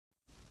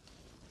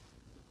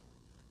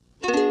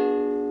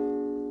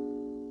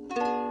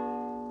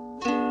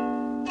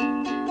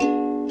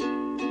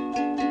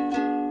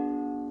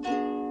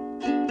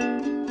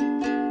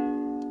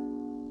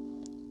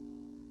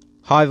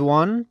Hi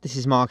everyone, this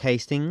is Mark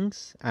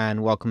Hastings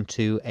and welcome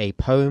to A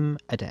Poem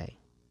a Day.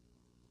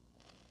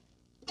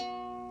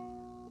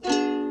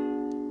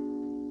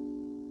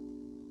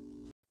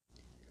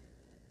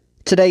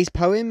 Today's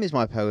poem is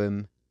my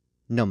poem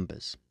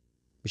Numbers,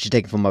 which is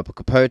taken from my book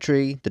of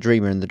poetry, The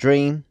Dreamer and the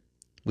Dream,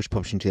 which was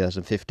published in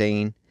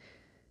 2015,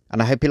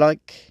 and I hope you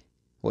like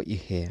what you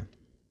hear.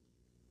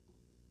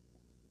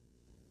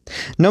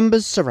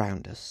 Numbers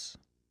surround us.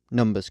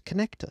 Numbers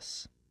connect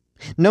us.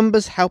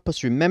 Numbers help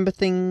us remember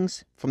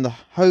things, from the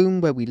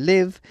home where we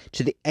live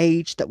to the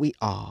age that we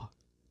are.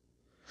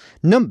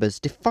 Numbers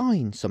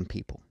define some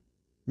people.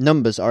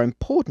 Numbers are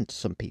important to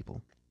some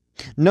people.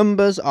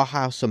 Numbers are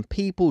how some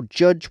people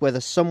judge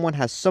whether someone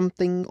has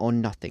something or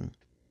nothing.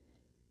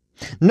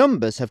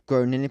 Numbers have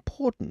grown in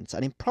importance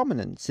and in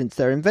prominence since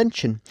their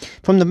invention,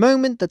 from the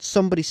moment that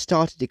somebody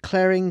started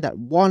declaring that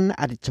 1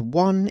 added to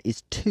 1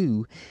 is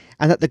 2,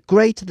 and that the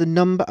greater the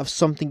number of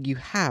something you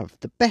have,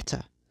 the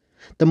better,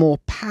 the more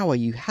power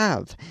you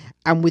have,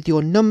 and with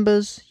your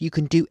numbers you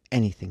can do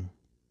anything.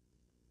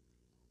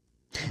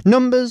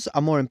 Numbers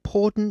are more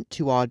important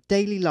to our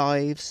daily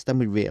lives than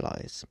we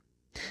realise.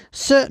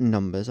 Certain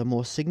numbers are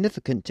more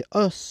significant to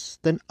us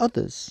than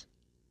others.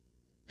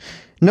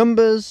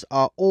 Numbers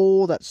are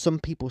all that some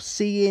people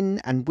see in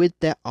and with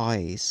their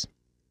eyes.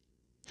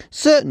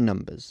 Certain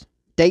numbers,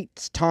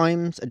 dates,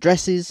 times,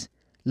 addresses,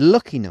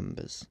 lucky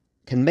numbers,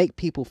 can make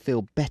people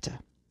feel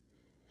better.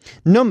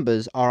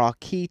 Numbers are our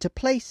key to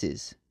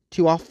places,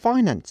 to our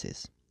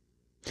finances.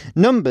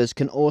 Numbers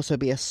can also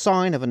be a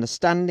sign of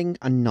understanding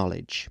and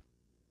knowledge.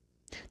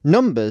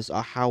 Numbers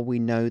are how we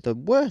know the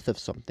worth of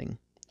something,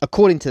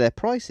 according to their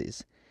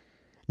prices.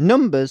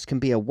 Numbers can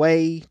be a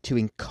way to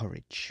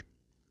encourage.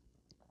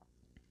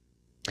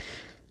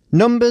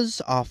 Numbers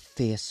are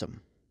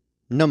fearsome.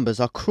 Numbers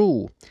are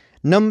cruel.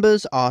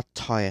 Numbers are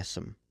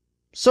tiresome.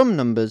 Some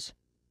numbers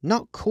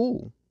not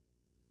cool.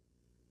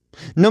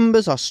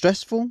 Numbers are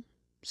stressful,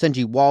 send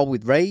you wild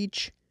with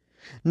rage.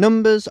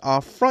 Numbers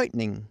are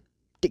frightening,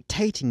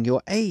 dictating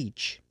your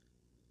age.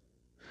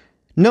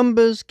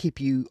 Numbers keep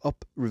you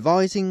up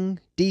revising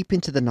deep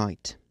into the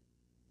night.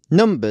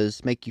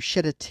 Numbers make you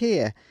shed a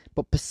tear,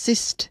 but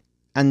persist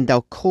and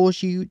they'll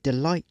cause you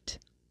delight.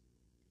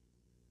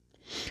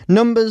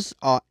 Numbers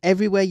are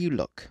everywhere you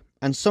look,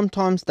 and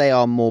sometimes they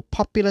are more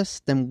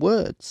populous than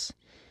words.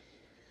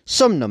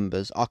 Some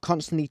numbers are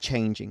constantly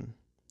changing.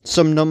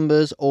 Some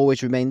numbers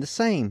always remain the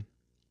same.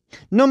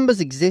 Numbers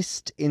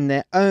exist in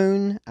their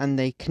own and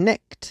they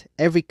connect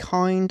every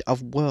kind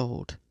of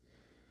world.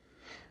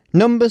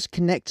 Numbers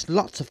connect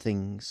lots of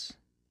things,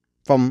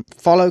 from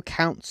follow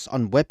counts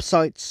on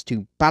websites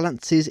to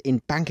balances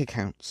in bank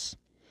accounts,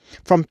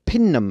 from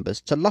PIN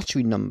numbers to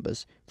lottery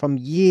numbers, from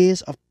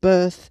years of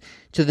birth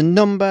to the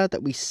number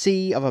that we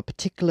see of a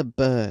particular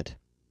bird.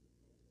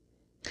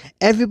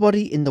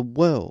 Everybody in the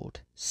world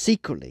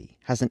secretly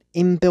has an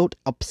inbuilt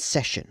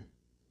obsession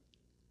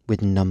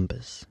with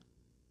numbers.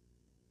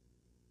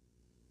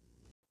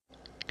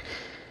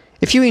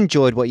 If you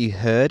enjoyed what you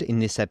heard in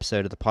this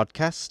episode of the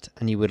podcast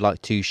and you would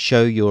like to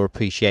show your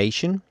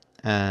appreciation,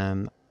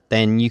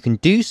 then you can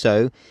do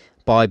so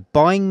by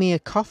buying me a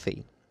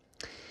coffee.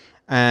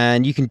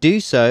 And you can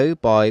do so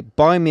by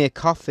buying me a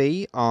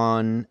coffee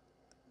on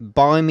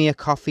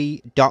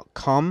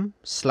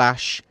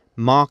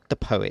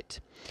buymeacoffee.com/markthepoet.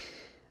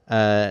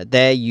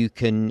 There you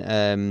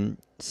can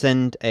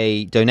send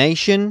a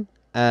donation,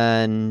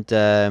 and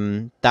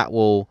that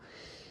will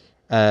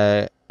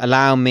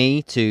allow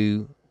me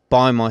to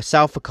buy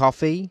myself a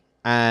coffee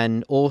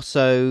and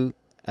also,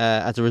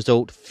 as a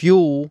result,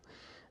 fuel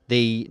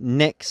the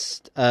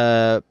next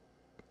poem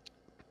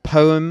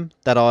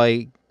that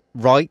I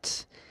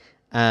write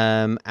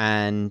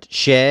and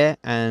share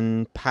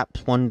and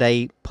perhaps one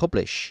day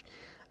publish,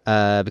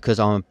 because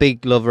I'm a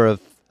big lover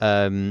of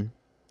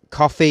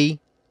coffee.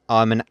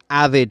 I'm an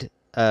avid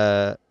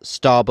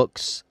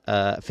Starbucks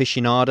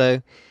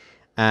aficionado,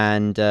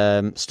 and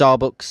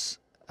Starbucks,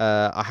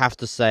 I have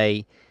to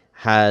say,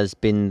 has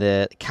been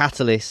the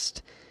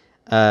catalyst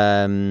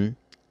of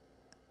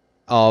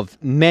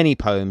many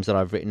poems that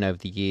I've written over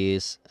the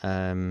years,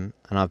 and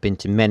I've been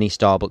to many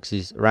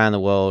Starbucks around the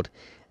world,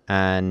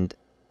 and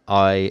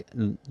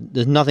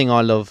there's nothing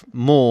I love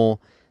more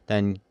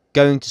than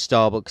going to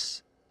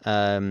Starbucks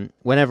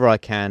whenever I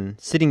can,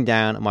 sitting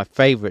down at my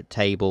favourite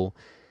table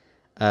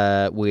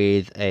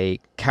with a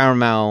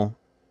caramel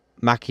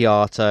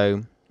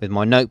macchiato, with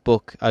my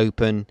notebook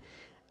open,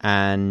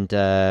 and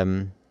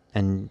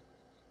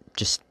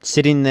just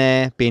sitting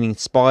there, being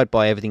inspired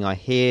by everything I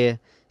hear,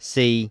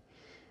 see,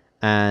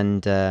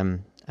 and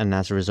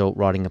as a result,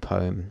 writing a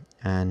poem.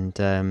 And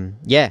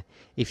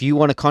if you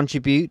want to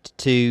contribute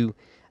to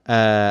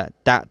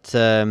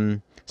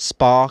that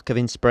spark of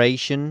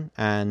inspiration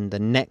and the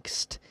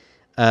next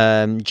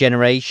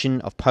generation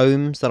of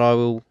poems that I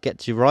will get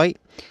to write,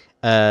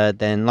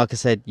 then, like I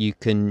said, you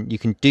can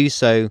do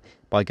so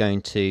by going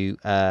to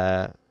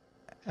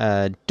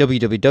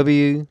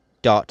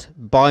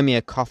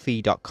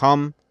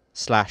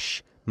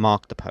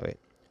www.buymeacoffee.com/markthepoet,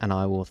 and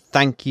I will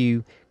thank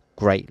you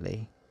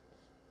greatly.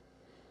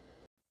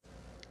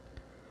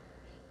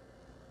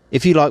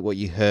 If you like what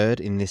you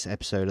heard in this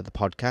episode of the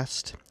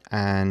podcast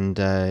and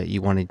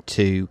you wanted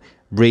to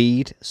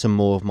read some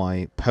more of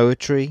my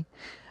poetry,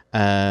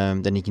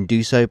 then you can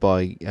do so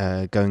by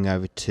going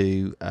over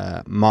to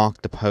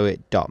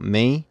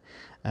markthepoet.me.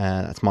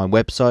 That's my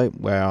website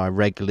where I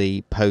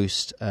regularly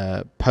post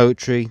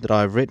poetry that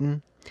I've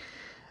written.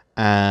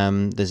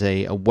 There's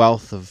a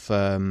wealth of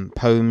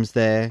poems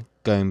there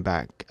going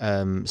back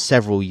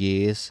several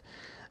years.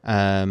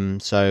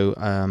 So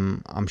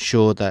I'm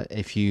sure that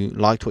if you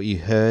liked what you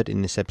heard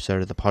in this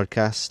episode of the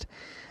podcast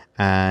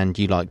and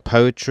you like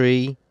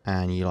poetry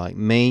and you like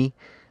me,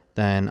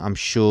 then I'm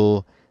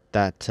sure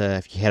that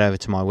if you head over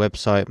to my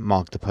website,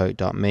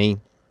 markthepoet.me,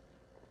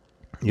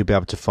 you'll be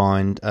able to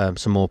find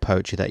some more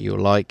poetry that you'll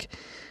like.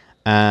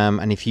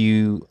 And if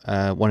you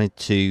wanted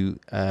to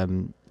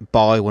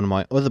buy one of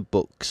my other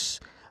books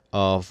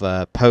of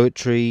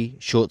poetry,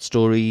 short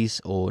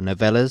stories, or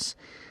novellas,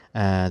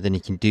 then you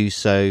can do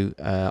so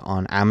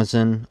on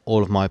Amazon.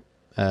 All of my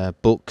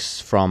books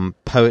from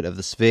Poet of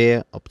the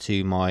Sphere up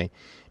to my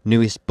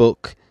newest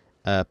book,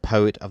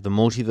 Poet of the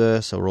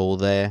Multiverse, are all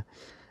there.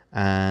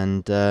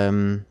 And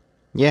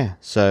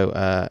so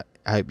I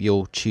hope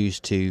you'll choose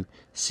to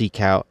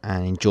seek out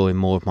and enjoy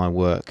more of my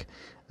work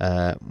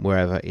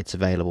wherever it's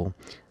available.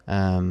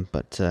 I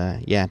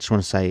just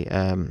want to say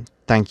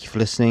thank you for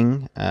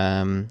listening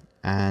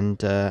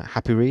and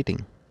happy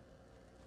reading.